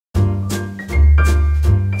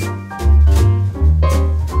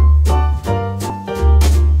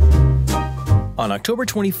October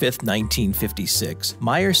 25, 1956,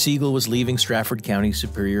 Meyer Siegel was leaving Stratford County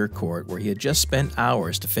Superior Court, where he had just spent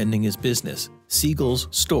hours defending his business, Siegel's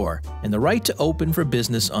store, and the right to open for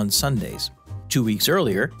business on Sundays. 2 weeks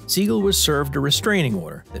earlier, Siegel was served a restraining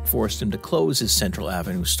order that forced him to close his Central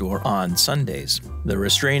Avenue store on Sundays. The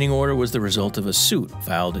restraining order was the result of a suit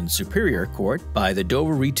filed in Superior Court by the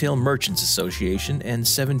Dover Retail Merchants Association and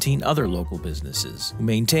 17 other local businesses, who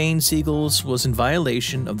maintained Siegel's was in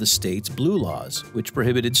violation of the state's blue laws, which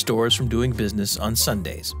prohibited stores from doing business on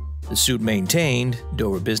Sundays. The suit maintained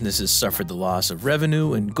Dover businesses suffered the loss of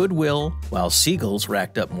revenue and goodwill, while Siegel's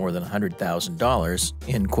racked up more than $100,000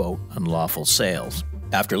 in, quote, unlawful sales.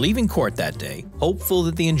 After leaving court that day, hopeful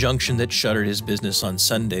that the injunction that shuttered his business on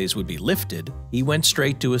Sundays would be lifted, he went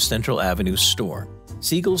straight to his Central Avenue store.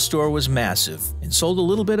 Siegel's store was massive and sold a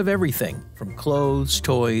little bit of everything, from clothes,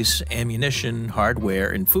 toys, ammunition,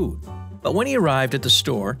 hardware, and food. But when he arrived at the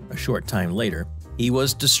store a short time later, he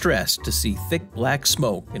was distressed to see thick black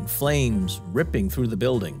smoke and flames ripping through the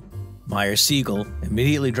building. Meyer Siegel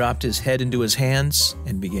immediately dropped his head into his hands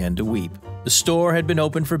and began to weep. The store had been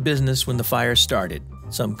open for business when the fire started.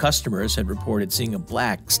 Some customers had reported seeing a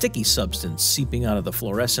black, sticky substance seeping out of the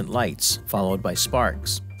fluorescent lights, followed by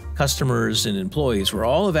sparks. Customers and employees were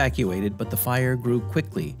all evacuated, but the fire grew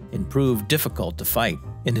quickly and proved difficult to fight.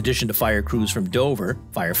 In addition to fire crews from Dover,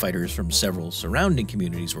 firefighters from several surrounding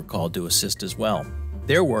communities were called to assist as well.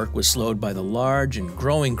 Their work was slowed by the large and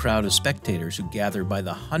growing crowd of spectators who gathered by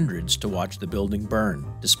the hundreds to watch the building burn,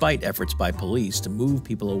 despite efforts by police to move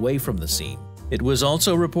people away from the scene. It was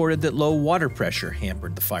also reported that low water pressure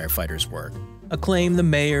hampered the firefighters' work, a claim the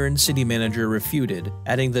mayor and city manager refuted,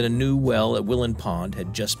 adding that a new well at Willen Pond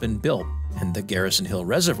had just been built, and the Garrison Hill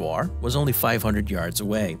Reservoir was only 500 yards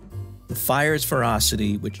away. The fire's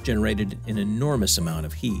ferocity, which generated an enormous amount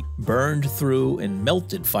of heat, burned through and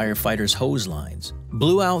melted firefighters' hose lines,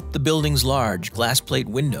 blew out the building's large glass plate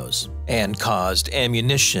windows, and caused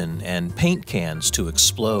ammunition and paint cans to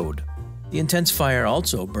explode. The intense fire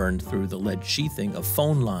also burned through the lead sheathing of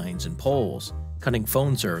phone lines and poles, cutting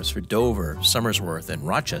phone service for Dover, Somersworth, and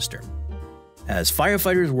Rochester. As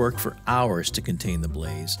firefighters worked for hours to contain the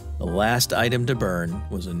blaze, the last item to burn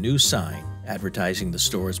was a new sign advertising the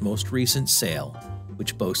store's most recent sale,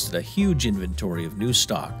 which boasted a huge inventory of new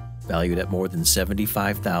stock valued at more than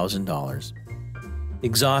 $75,000.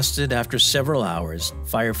 Exhausted after several hours,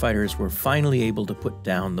 firefighters were finally able to put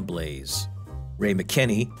down the blaze. Ray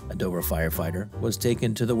McKinney, a Dover firefighter, was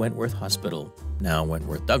taken to the Wentworth Hospital, now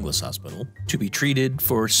Wentworth Douglas Hospital, to be treated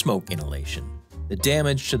for smoke inhalation. The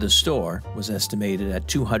damage to the store was estimated at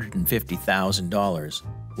 $250,000,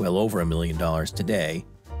 well over $1 million today,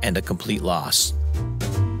 and a complete loss.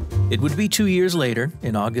 It would be 2 years later,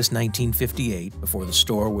 in August 1958, before the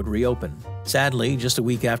store would reopen. Sadly, just a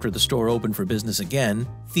week after the store opened for business again,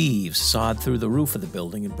 thieves sawed through the roof of the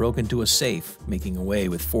building and broke into a safe, making away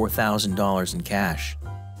with $4,000 in cash.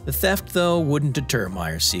 The theft, though, wouldn't deter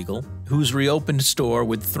Meyer Siegel, whose reopened store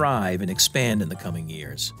would thrive and expand in the coming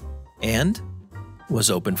years, and was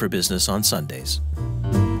open for business on Sundays.